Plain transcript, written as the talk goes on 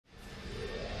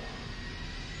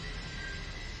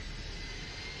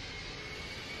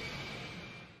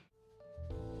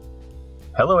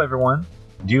Hello everyone!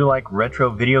 Do you like retro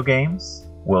video games?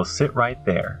 Well, sit right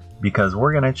there, because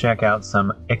we're going to check out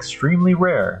some extremely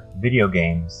rare video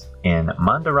games in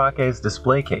Mandarake's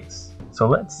display case. So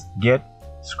let's get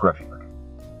scruffy looking.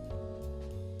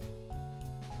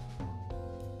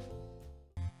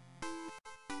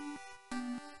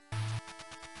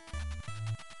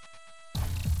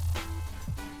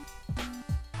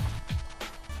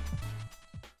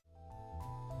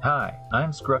 Hi,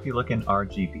 I'm Scruffy Looking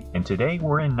RGB, and today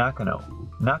we're in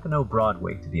Nakano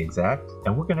Broadway to be exact,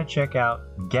 and we're going to check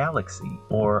out Galaxy,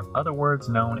 or other words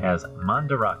known as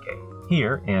Mandarake,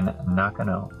 here in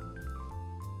Nakano.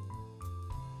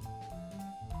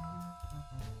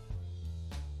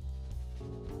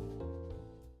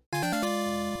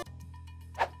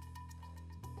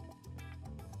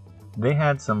 They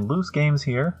had some loose games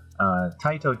here,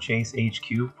 Taito Chase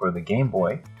HQ for the Game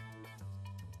Boy.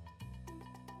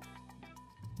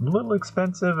 A little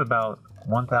expensive, about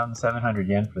 1,700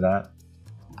 yen for that.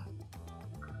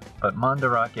 But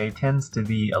Mandarake tends to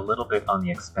be a little bit on the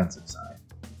expensive side.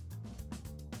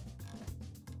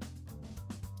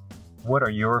 What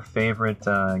are your favorite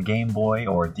Game Boy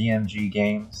or DMG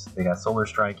games? They got Solar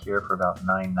Strike here for about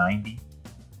 $9.90.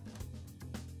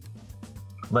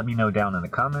 Let me know down in the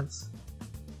comments.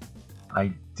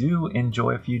 I do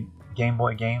enjoy a few Game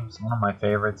Boy games. One of my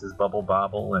favorites is Bubble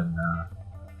Bobble, and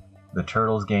the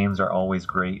Turtles games are always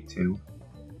great too.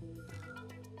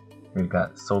 We've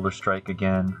got Solar Strike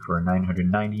again for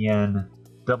 990 yen.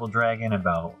 Double Dragon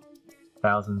about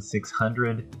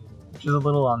 1,600, which is a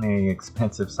little on the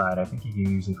expensive side. I think you can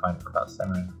usually find it for about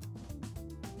 700.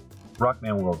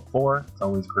 Rockman World 4, it's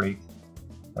always great.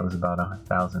 That was about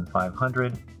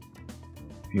 1,500.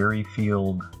 Fury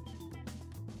Field.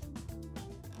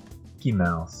 Mickey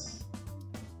Mouse,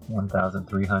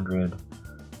 1,300.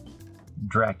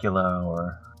 Dracula,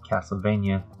 or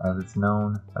Castlevania as it's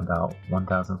known, about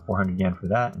 1,400 yen for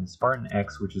that, and Spartan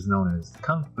X, which is known as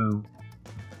Kung Fu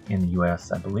in the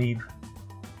US, I believe.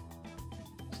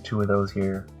 There's two of those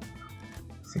here,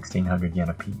 1,600 yen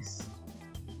a piece.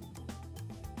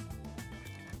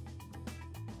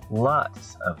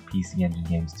 Lots of PC Engine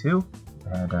games too.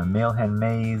 We had Mailhen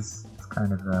Maze, it's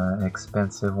kind of an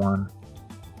expensive one.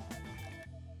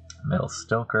 Metal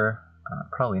Stoker,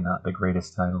 probably not the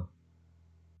greatest title.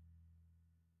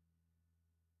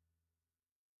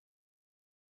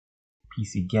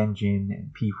 PC Genjin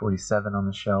and P47 on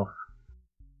the shelf.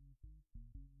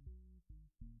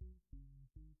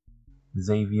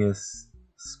 Xavius,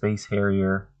 Space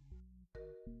Harrier,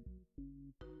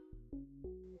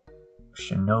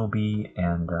 Shinobi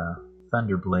and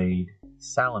Thunderblade,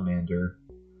 Salamander,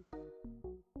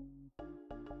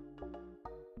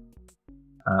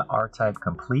 R-Type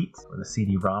Complete for the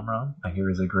CD-ROM. I hear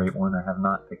is a great one I have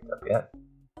not picked up yet.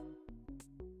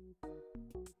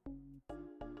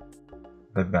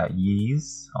 They've got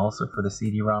Yeez, also for the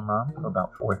CD-ROM for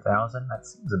about 4,000. That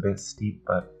seems a bit steep,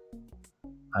 but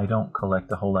I don't collect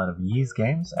a whole lot of Yeez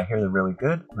games. I hear they're really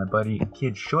good. My buddy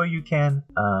Kid Shoyuken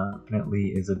definitely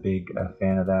is a big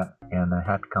fan of that, and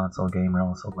Happy Console Gamer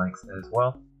also likes that as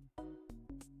well.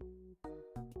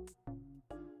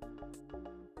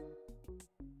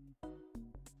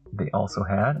 They also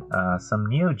had some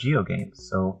Neo Geo games,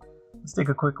 so let's take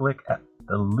a quick look at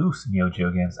the loose Neo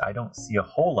Geo games. I don't see a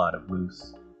whole lot of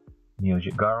loose Neo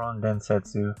Geo. Garon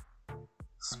Densetsu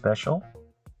Special.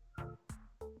 It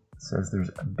says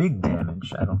there's a big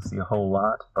damage. I don't see a whole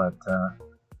lot, but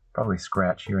probably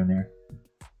scratch here and there.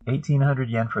 1,800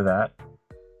 yen for that.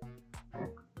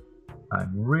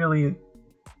 I'm really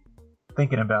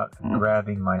thinking about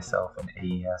grabbing myself an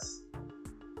AES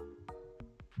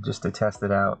just to test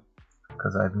it out,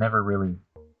 because I've never really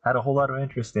had a whole lot of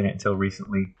interest in it until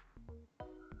recently.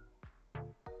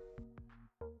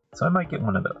 So I might get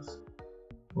one of those.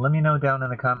 Let me know down in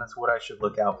the comments what I should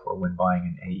look out for when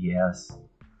buying an AES.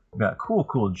 We've got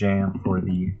Cool Jam for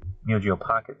the Neo Geo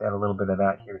Pocket. They had a little bit of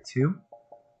that here too.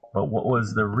 But what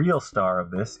was the real star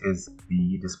of this is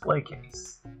the display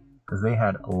case, because they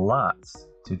had lots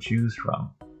to choose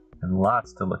from and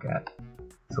lots to look at.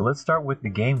 So let's start with the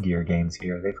Game Gear games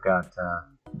here. They've got a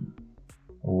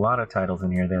lot of titles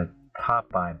in here. They had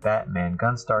Popeye, Batman,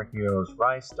 Gunstar Heroes,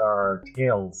 Rystar,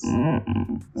 Tales,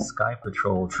 Sky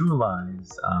Patrol, True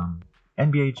Lies,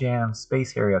 NBA Jam,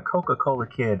 Space Harrier, Coca-Cola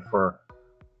Kid for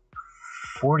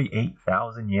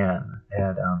 48,000 yen. They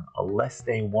had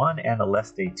Aleste 1 and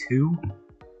Aleste 2,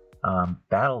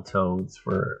 Battletoads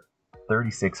for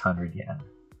 3,600 yen,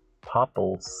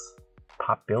 Popils,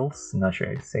 not sure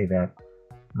how to say that,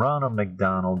 Ronald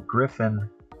McDonald, Griffin,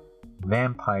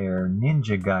 Vampire,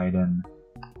 Ninja Gaiden,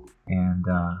 and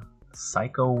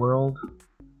Psycho World.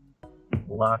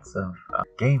 Lots of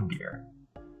Game Gear.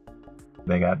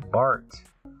 They got Bart.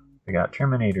 They got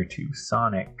Terminator 2,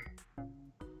 Sonic,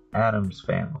 Addams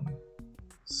Family,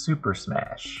 Super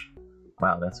Smash.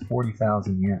 Wow, that's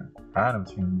 40,000 yen.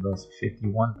 Addams Family goes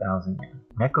 51,000 yen.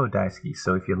 Neko Daisuki.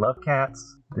 So if you love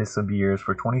cats, this will be yours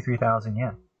for 23,000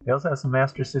 yen. They also have some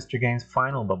Master Sister games.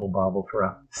 Final Bubble Bobble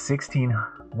for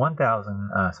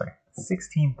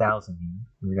 16,000 yen.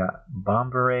 We got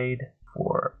Bomberade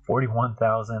for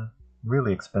 41,000.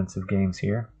 Really expensive games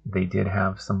here. They did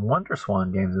have some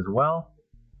WonderSwan games as well.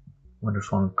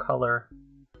 WonderSwan Color.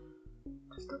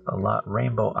 Just a lot.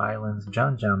 Rainbow Islands,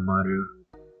 Janjan Maru,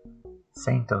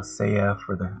 Saint Seiya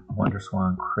for the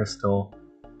WonderSwan Crystal,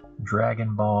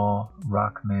 Dragon Ball,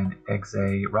 Rockman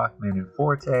Exe, Rockman and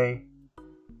Forte,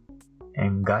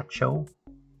 and Gacho.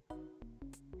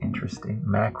 Interesting.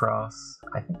 Macross.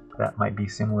 I think that might be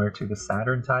similar to the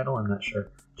Saturn title. I'm not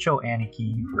sure. Cho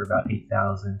Aniki for about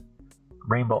 8,000.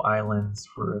 Rainbow Islands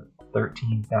for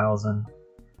 13,000.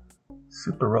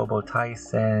 Super Robo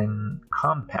Tyson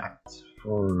Compact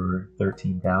for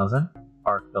 13,000.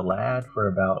 Arc the Lad for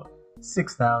about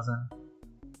 6,000.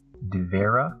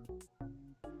 Duvera.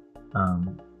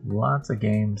 Lots of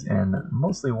games, and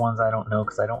mostly ones I don't know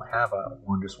because I don't have a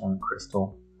WonderSwan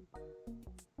Crystal.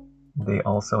 They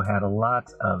also had a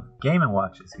lot of Game &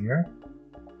 Watches here.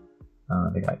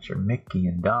 They got your Mickey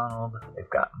and Donald. They've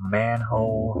got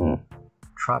Manhole,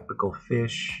 Tropical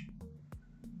Fish,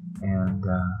 and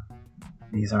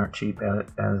these aren't cheap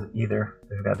as either.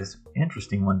 They've got this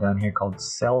interesting one down here called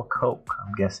Sell Coke.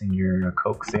 I'm guessing you're a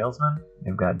Coke salesman.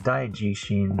 They've got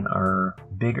Daijishin, or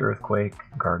Big Earthquake,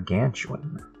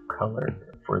 Gargantuan, colored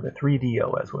for the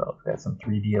 3DO as well. We've got some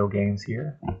 3DO games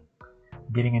here.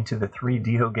 Getting into the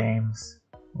 3DO games,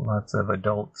 lots of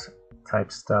adult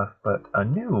type stuff, but a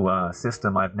new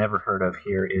system I've never heard of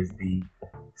here is the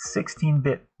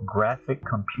 16-bit graphic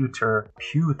computer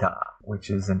Puta, which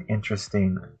is an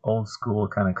interesting old school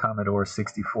kind of Commodore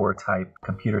 64 type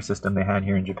computer system they had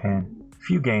here in Japan.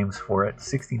 Few games for it.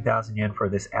 16,000 yen for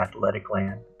this Athletic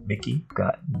Land Mickey.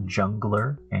 Got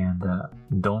Jungler and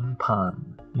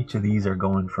Donpan. Each of these are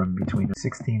going from between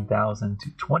 16,000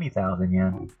 to 20,000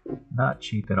 yen. Not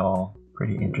cheap at all.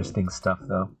 Pretty interesting stuff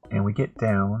though. And we get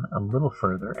down a little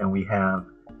further and we have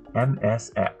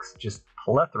MSX, just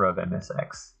plethora of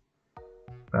MSX.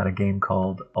 Got a game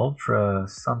called Ultra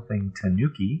Something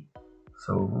Tanuki,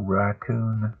 so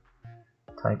raccoon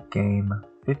type game,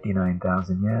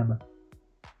 59,000 yen.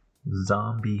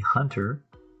 Zombie Hunter,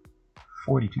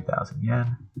 42,000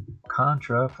 yen.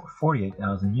 Contra for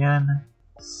 48,000 yen.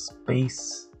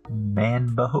 Space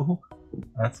Manbo,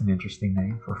 that's an interesting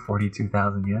name, for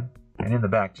 42,000 yen. And in the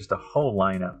back, just a whole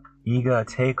lineup. Iga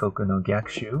Teikoku no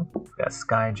Gyakushu. We've got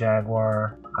Sky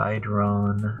Jaguar,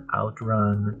 Hydron,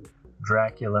 Outrun,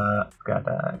 Dracula. We've got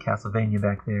Castlevania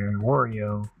back there,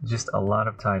 Wario. Just a lot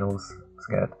of titles.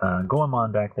 We've got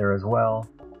Goemon back there as well.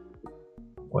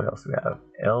 What else we have?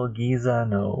 El Giza,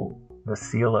 no. The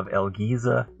Seal of El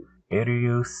Giza.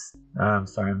 Erius.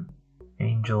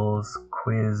 Angels,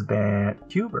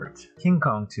 Quizbat, Hubert. King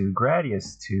Kong 2,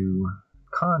 Gradius 2,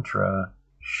 Contra,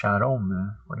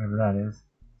 Sharome, whatever that is.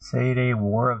 Seirei,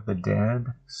 War of the Dead,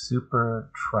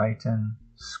 Super Triton,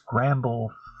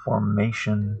 Scramble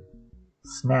Formation,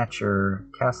 Snatcher,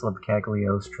 Castle of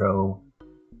Cagliostro,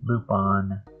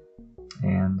 Lupin,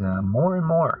 and more and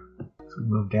more. So we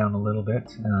move down a little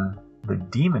bit. The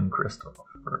Demon Crystal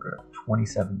for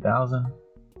 27,000.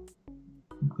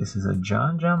 This is a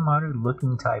Janjan Maru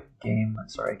looking type game.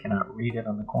 Sorry, I cannot read it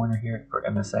on the corner here, for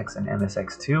MSX and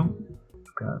MSX2.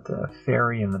 We've got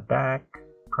Fairy in the back,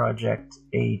 Project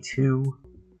A2.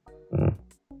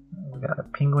 We've got a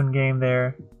penguin game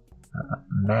there.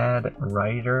 Mad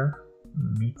Rider,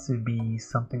 Mitsubi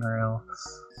something or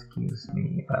else. Excuse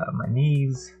me, my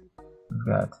knees. We've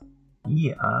got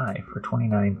EI for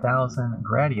 29,000.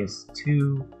 Gradius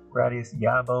 2, Gradius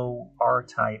Yabo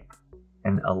R-Type,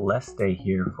 and Aleste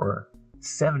here for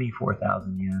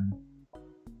 74,000 yen.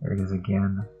 There it is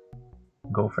again.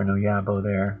 Go for no Yabo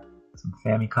there. Some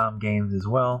Famicom games as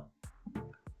well.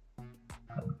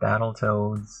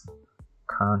 Battletoads,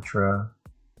 Contra,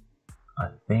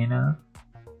 Athena,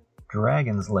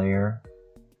 Dragon's Lair.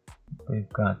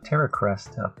 They've got Terra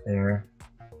Crest up there.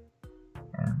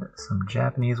 And some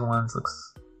Japanese ones.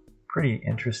 Looks pretty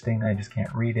interesting. I just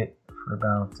can't read it. For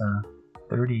about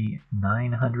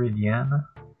 3,900 yen.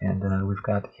 And we've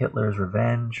got Hitler's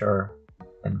Revenge, or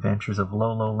Adventures of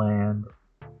Lolo Land.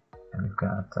 And we've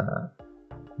got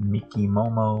Miki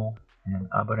Momo and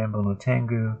Abarembo no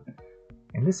Tengu.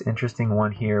 And this interesting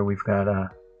one here, we've got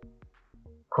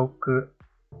Kokun.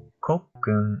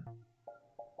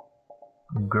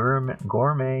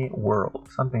 Gourmet World.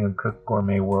 Something of Cook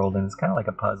Gourmet World, and it's kind of like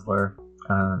a puzzler.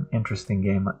 Interesting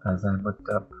game as I looked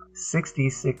up.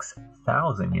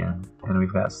 66,000 yen. And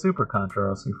we've got Super Contra,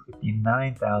 also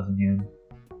 59,000 yen.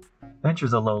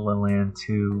 Adventures of Lola Land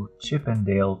 2, Chip and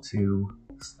Dale 2,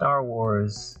 Star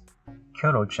Wars,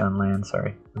 Kyoto-chan Land,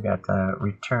 sorry. We got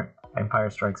Return, Empire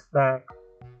Strikes Back.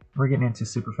 We're getting into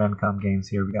Super Famicom games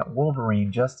here. We got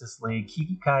Wolverine, Justice League,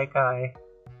 Kiki Kai Kai.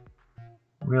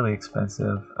 Really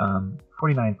expensive.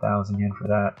 49,000 yen for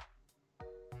that.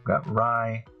 We got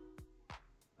Rai,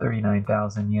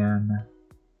 39,000 yen.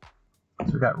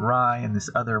 So we got Rai and this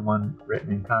other one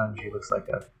written in kanji. Looks like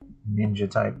a ninja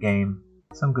type game.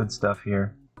 Some good stuff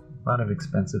here. A lot of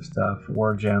expensive stuff.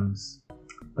 War Gems,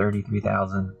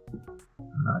 33,000.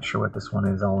 I'm not sure what this one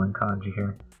is all in kanji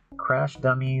here. Crash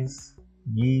Dummies,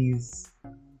 Yeez,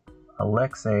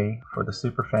 Alexei for the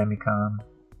Super Famicom,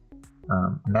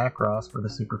 Macross for the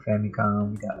Super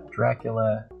Famicom. We got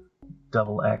Dracula,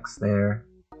 Double X there.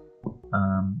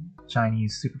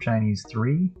 Chinese, Super Chinese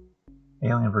 3,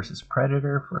 Alien vs.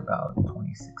 Predator for about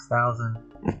 26,000,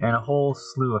 and a whole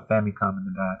slew of Famicom in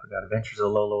the back. We got Adventures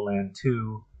of Lolo Land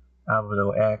 2,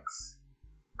 Albedo X,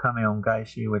 Kameon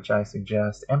Gaishi, which I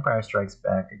suggest, Empire Strikes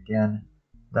Back again,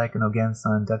 Daiko no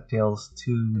Gensan, DuckTales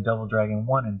 2, Double Dragon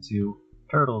 1 and 2,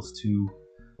 Turtles 2,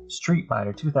 Street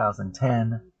Fighter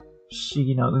 2010,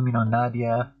 Shigi no Umi no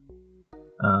Nadia,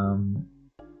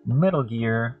 Metal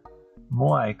Gear,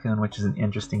 Moai-kun, which is an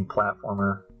interesting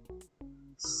platformer,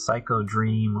 Psycho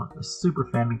Dream, Super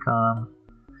Famicom,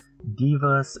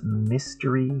 Divas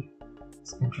Mystery,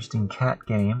 it's an interesting cat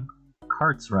game,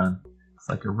 Karts Run, it's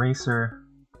like a racer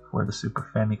for the Super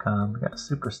Famicom. We got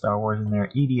Super Star Wars in there,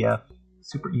 EDF,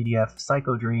 Super EDF,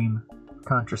 Psycho Dream,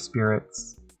 Contra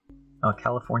Spirits,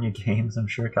 California Games, I'm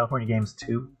sure, California Games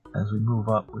 2. As we move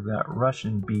up, we've got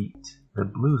Russian Beat, the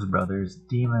Blues Brothers,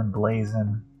 Demon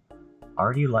Blazin',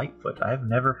 Artie Lightfoot. I've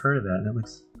never heard of that, and it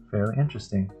looks fairly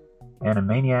interesting.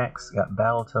 Animaniacs, got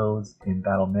Battletoads in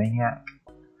Battle Maniac.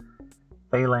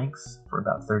 Phalanx for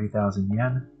about 30,000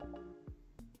 yen.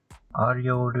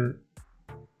 Arioru,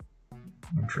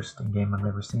 interesting game I've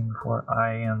never seen before.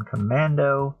 I Am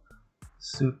Commando,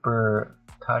 Super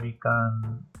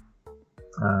Tarikan.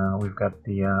 We've got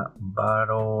the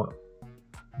Battle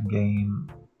game,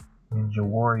 Ninja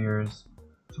Warriors.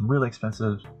 Some really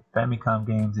expensive Famicom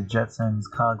games, the Jetsons,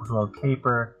 Cogswell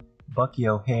Caper, Bucky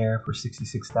O'Hare for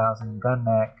 66,000,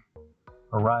 Gunneck,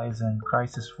 Horizon,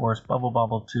 Crisis Force, Bubble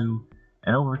Bobble 2,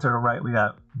 and over to the right we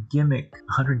got Gimmick,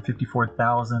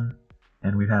 154,000,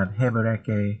 and we have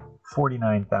Hebereke,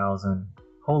 49,000,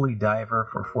 Holy Diver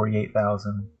for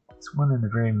 48,000. This one in the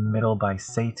very middle by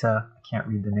Seta, I can't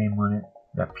read the name on it.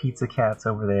 We got Pizza Cats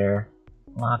over there,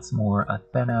 lots more.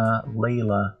 Athena,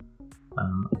 Layla,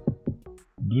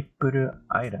 Gipuru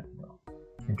Island.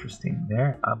 Interesting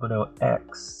there. Abudo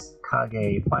X,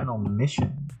 Kage, Final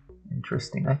Mission.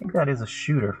 Interesting. I think that is a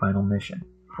shooter, Final Mission.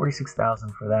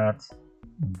 46,000 for that.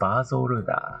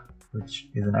 Bazoruda, which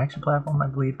is an action platform, I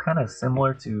believe, kind of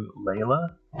similar to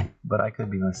Layla, but I could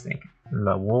be mistaken.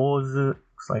 La Woz,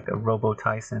 looks like a Robo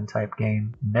Tyson type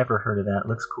game. Never heard of that.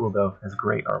 Looks cool though. Has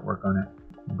great artwork on it.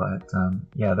 But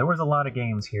yeah, there was a lot of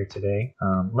games here today.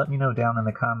 Let me know down in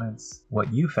the comments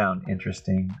what you found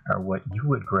interesting or what you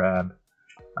would grab.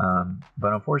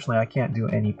 But unfortunately I can't do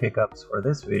any pickups for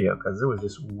this video because there was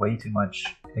just way too much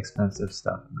expensive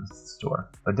stuff in the store.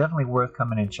 But definitely worth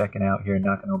coming and checking out here in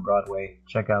Nakano Broadway.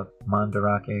 Check out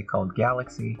Mandarake called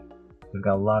Galaxy. We've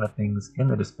got a lot of things in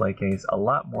the display case, a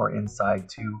lot more inside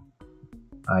too.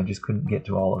 I just couldn't get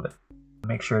to all of it.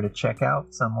 Make sure to check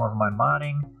out some more of my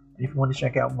modding. If you want to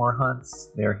check out more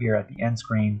hunts, they're here at the end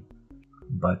screen.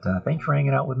 But thanks for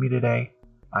hanging out with me today.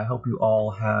 I hope you all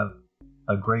have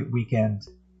a great weekend.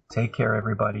 Take care,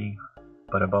 everybody.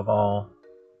 But above all,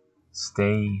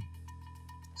 stay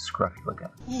scruffy looking.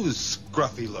 Who's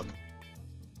scruffy looking?